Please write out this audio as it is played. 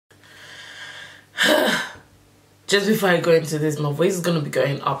just before I go into this, my voice is going to be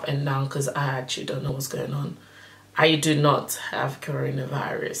going up and down because I actually don't know what's going on. I do not have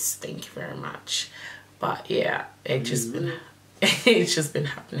coronavirus, thank you very much. But yeah, it's just been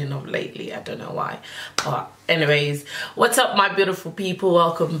happening of lately. I don't know why. But anyways, what's up my beautiful people?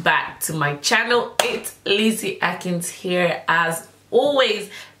 Welcome back to my channel. It's Lizzie Atkins here as always.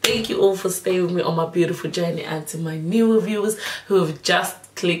 Thank you all for staying with me on my beautiful journey, and to my newer viewers who have just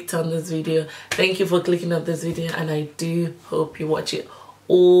clicked on this video, thank you for clicking on this video, and I do hope you watch it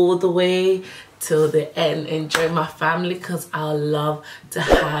all the way till the end. Enjoy my family because I'll love to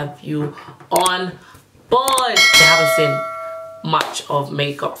have you on board. You haven't seen much of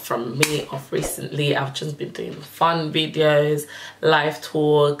makeup from me of recently. I've just been doing fun videos, live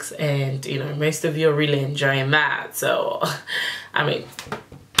talks, and you know, most of you are really enjoying that. So I mean,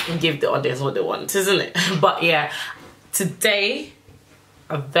 give the audience what they want, isn't it? But yeah, today,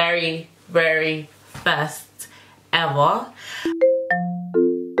 a very first ever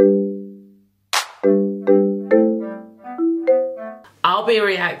I'll be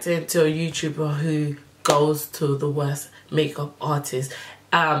reacting to a YouTuber who goes to the worst makeup artist.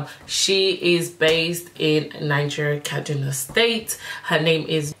 She is based in Nigeria, Kaduna State. Her name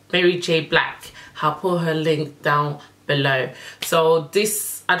is Mary J. Black. I'll put her link down below. So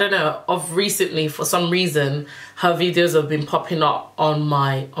this, I don't know, of recently, for some reason, her videos have been popping up on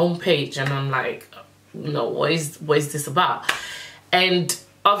my own page, and I'm like, no, what is this about? And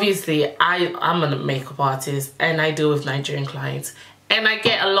obviously, I'm a makeup artist, and I deal with Nigerian clients. And I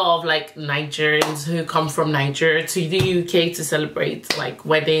get a lot of like Nigerians who come from Nigeria to the UK to celebrate like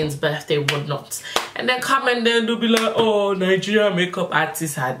weddings, birthday, whatnot. And then come and then they'll be like, oh, Nigerian makeup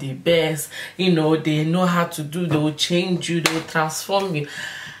artists are the best. You know, they know how to do, they'll change you, they'll transform you.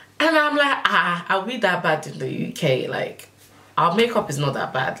 And I'm like, are we that bad in the UK? Like, our makeup is not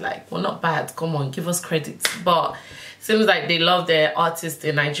that bad. Like, we're not bad. Come on, give us credit. But it seems like they love their artists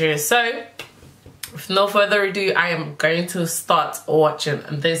in Nigeria. So with no further ado, I am going to start watching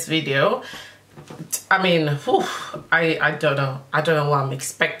this video. I mean, whew, I don't know. I don't know what I'm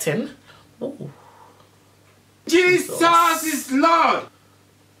expecting. Ooh. Jesus is Lord!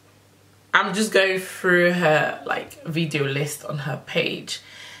 I'm just going through her like video list on her page,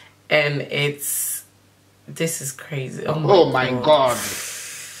 and this is crazy. Oh my god.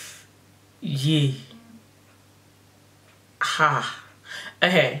 Yeah. Ha.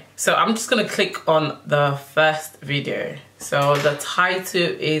 Okay, so I'm just gonna click on the first video. So the title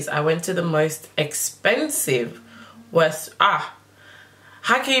is I went to the most expensive West. How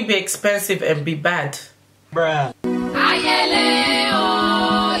can you be expensive and be bad? Bruh.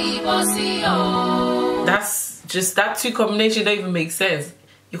 That's just, that two combination don't even make sense.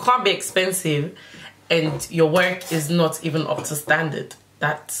 You can't be expensive and your work is not even up to standard.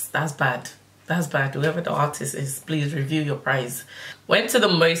 That's bad. That's bad. Whoever the artist is, please review your price. Went to the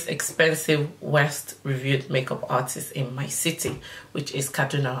most expensive West reviewed makeup artist in my city, which is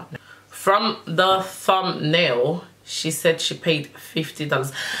Kaduna. From the thumbnail, she said she paid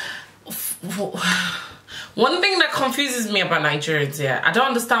 $50. One thing that confuses me about Nigerians, yeah, I don't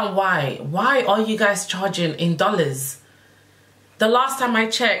understand why. Why are you guys charging in dollars? The last time I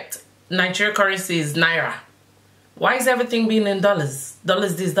checked, Nigeria currency is Naira. Why is everything being in dollars?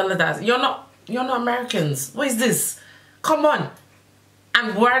 Dollars this, dollar that. You're not Americans. What is this? Come on.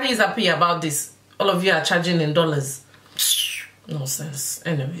 And Buhari is happy about this. All of you are charging in dollars. Nonsense.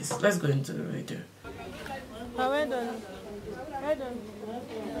 Anyways, let's go into the video. Well done. Well done.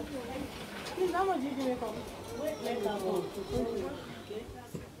 Please, how much did you make up?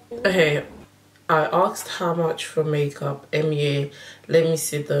 Okay, I asked how much for makeup. MEA, let me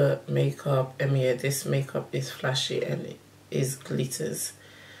see the makeup. MEA, this makeup is flashy and it is glitters.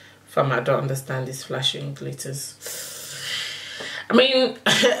 Fam, I don't understand this flashy and glitters. I mean,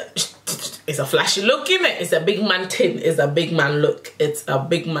 it's a flashy look, innit? It's a big man thing. It's a big man look. It's a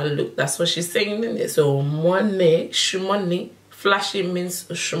big man look. That's what she's saying, innit? So, money, shmoney. Flashy means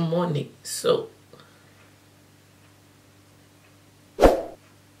shmoney. So,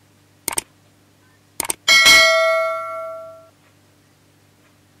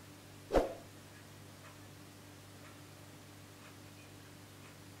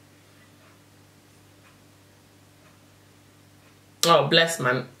 oh, bless,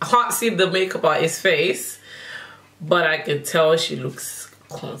 man. I can't see the makeup on his face, but I can tell she looks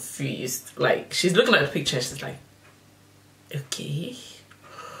confused. Like, she's looking at the picture and she's like, okay.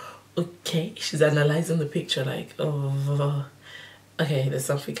 She's analyzing the picture like, oh, okay, there's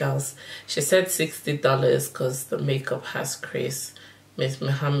something else. She said $60 because the makeup has crease. Miss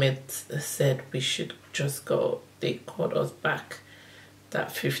Mohammed said we should just go. They called us back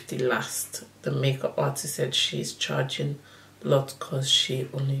that 50 last. The makeup artist said she's charging a lot because she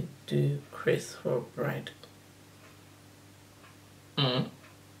only do Chris for bride.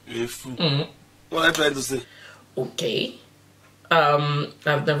 You're a fool. What am I trying to say? Okay.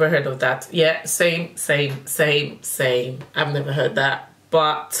 I've never heard of that. Yeah, same. I've never heard that.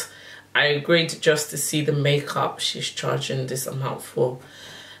 But I agreed just to see the makeup she's charging this amount for.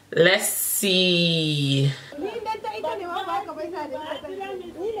 Let's see.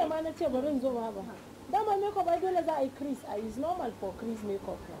 It's normal for Chris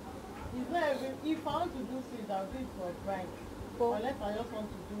makeup now. It's not even, if I want to do things, I'll do it for a bride. Unless I just want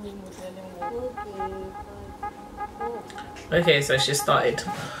to do modeling work. Okay, so she started.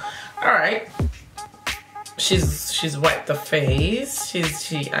 All right. She's wiped the face. She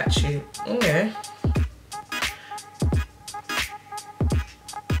actually, okay.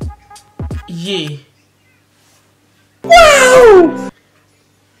 Yeah. Wow.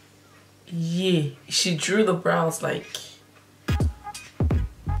 Yeah. She drew the brows like.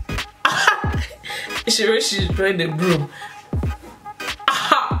 She's drawing the broom.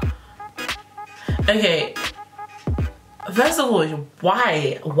 Okay. First of all,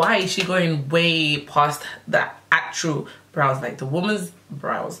 why is she going way past the actual brows? Like the woman's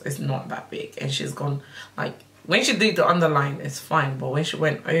brows is not that big, and she's gone like when she did the underline, it's fine, but when she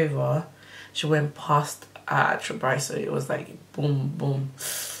went over, she went past actual brows, so it was like boom, boom.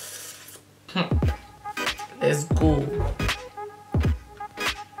 Let's go.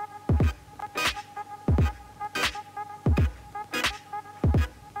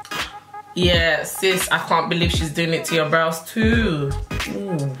 Yeah, sis, I can't believe she's doing it to your brows too.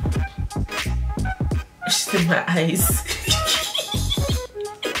 Ooh. She's in my eyes.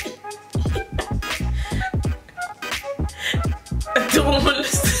 The woman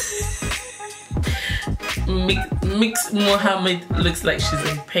Mix Mohammed looks like she's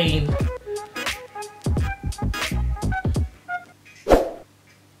in pain.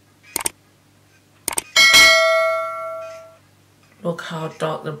 Look how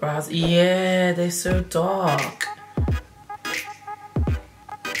dark the brows. Yeah, they're so dark.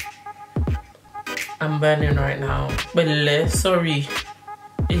 I'm burning right now. Bele, sorry.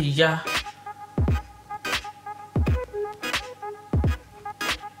 Yeah.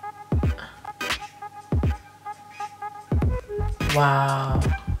 Wow.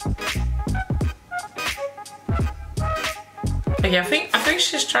 Okay, I think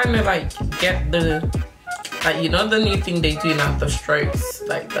she's trying to like get the, like, you know, the new thing they do now, the strokes,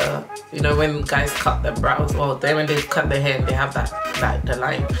 like the, you know, when guys cut their brows, or then when they cut their hair, they have that, like the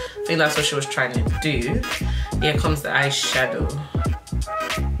line. I think that's what she was trying to do. Here comes the eyeshadow.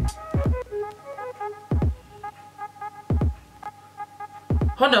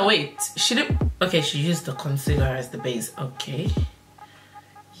 Hold on, wait. She didn't. Okay, she used the concealer as the base. Okay.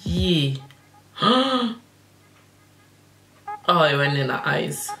 Yeah. Oh, it went in her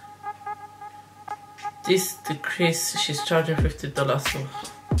eyes. This decrease, she's charging $50 for.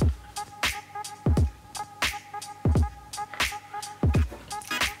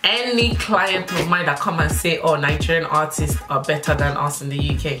 Any client of mine that come and say, oh, Nigerian artists are better than us in the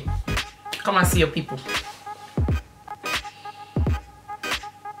UK, come and see your people.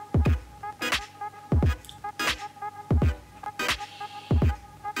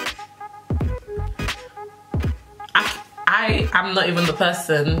 I'm not even the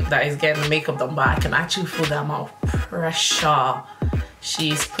person that is getting the makeup done, but I can actually feel the amount of pressure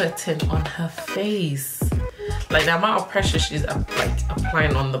she's putting on her face. Like the amount of pressure she's like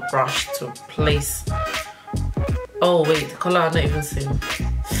applying on the brush to place. Oh wait, the color I'm not even seeing.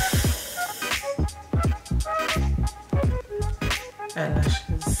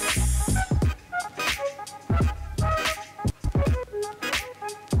 Eyelashes.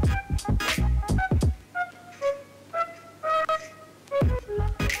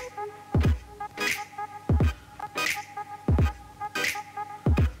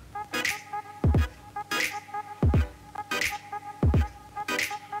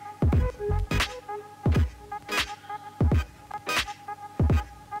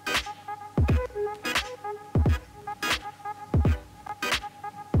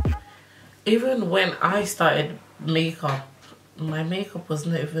 Even when I started makeup, my makeup was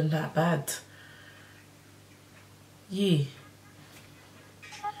not even that bad. Yeah.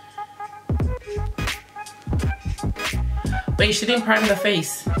 Wait, she didn't prime the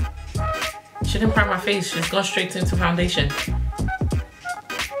face. She didn't prime my face. She's gone straight into foundation.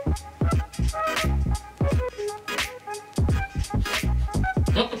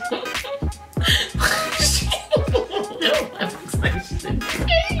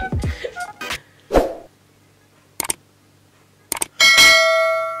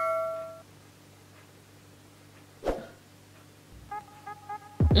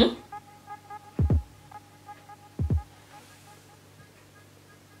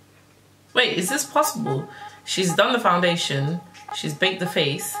 Wait, is this possible? She's done the foundation, she's baked the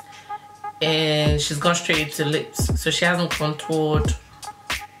face, and she's gone straight to lips. So she hasn't contoured,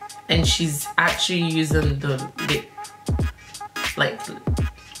 and she's actually using the lip, like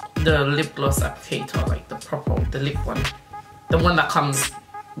the lip gloss applicator, like the lip one, the one that comes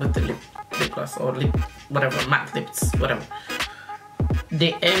with the lip gloss or lip, whatever, matte lips, whatever.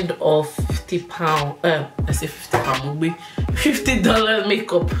 The end of £50, I say £50 will be $50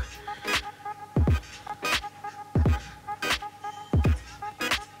 makeup.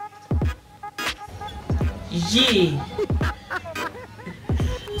 Yeah.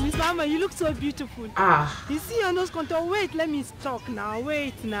 Miss Mama, you look so beautiful. Ah. You see your nose contour? Wait, let me talk now.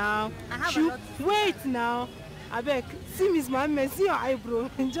 Wait now. Wait now. I beg. See Miss Mama, see your eyebrow.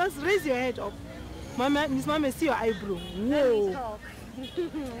 Just raise your head up. Mama, Miss Mama, see your eyebrow. Whoa.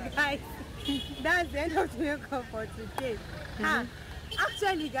 Guys, that's the end of the makeup for today.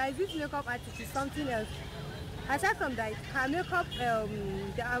 Actually, guys, this makeup artist is something else. Aside from that, her makeup,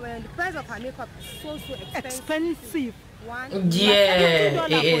 the price of her makeup is so expensive. One, yeah,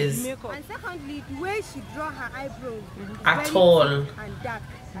 it is. And secondly, the way she draw her eyebrows at all and dark.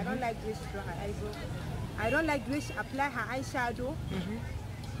 I don't like the way she draw her eyebrows. I don't like the way she apply her eyeshadow.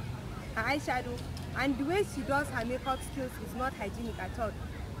 And the way she does her makeup skills is not hygienic at all.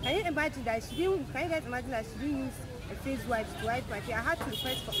 Can you imagine that she didn't? Can you guys imagine that she didn't use a face wipe to wipe my face? I had to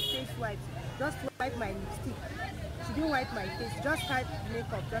request for a face wipe just to wipe my lipstick. She didn't wipe my face, just had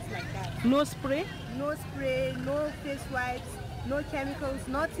makeup just like that. No spray? No spray, no face wipes, no chemicals,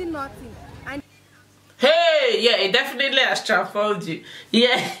 nothing. And hey, yeah, it definitely has transformed you.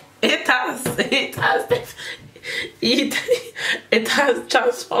 Yeah, it has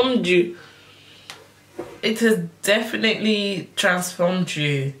transformed you. It has definitely transformed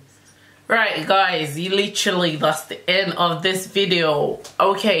you. Right, guys, you literally, that's the end of this video.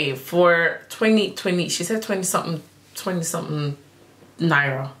 Okay, for 2020, she said 20 something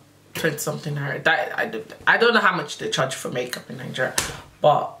naira, 20 something naira. That I don't know how much they charge for makeup in Nigeria,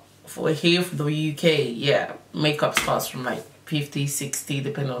 but for here for the UK, yeah, makeup starts from like 50, 60,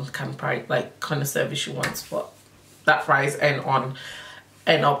 depending on the kind of price, like kind of service you want. But that price end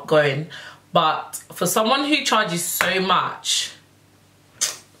up going. But for someone who charges so much,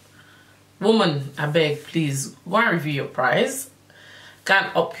 woman, I beg, please go and review your price, go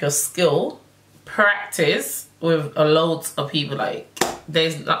and up your skill, practice with a lot of people. Like,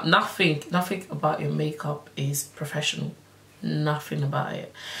 there's nothing about your makeup is professional, nothing about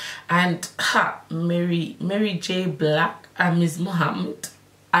it. And Mary J. Black and Ms. Mohammed,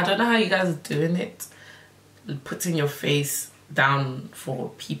 I don't know how you guys are doing it, putting your face down for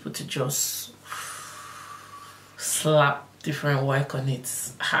people to just slap different work on it.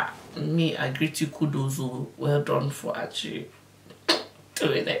 Me, I greet you, kudos, well done for actually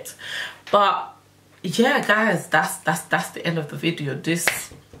doing it. But yeah, guys, that's the end of the video.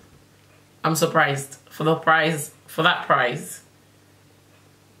 This, I'm surprised for that price.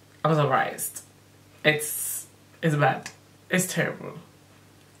 I'm surprised. It's bad. It's terrible.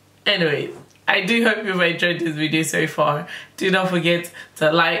 Anyway, I do hope you've enjoyed this video so far. Do not forget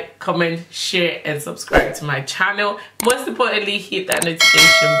to like, comment, share, and subscribe to my channel. Most importantly, hit that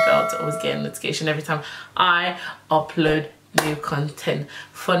notification bell to always get a notification every time I upload new content.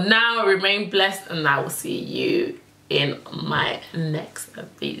 For now, remain blessed, and I will see you in my next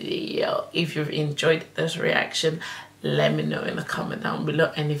video. If you've enjoyed this reaction, let me know in the comment down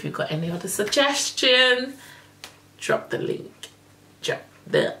below. And if you've got any other suggestions, drop the link.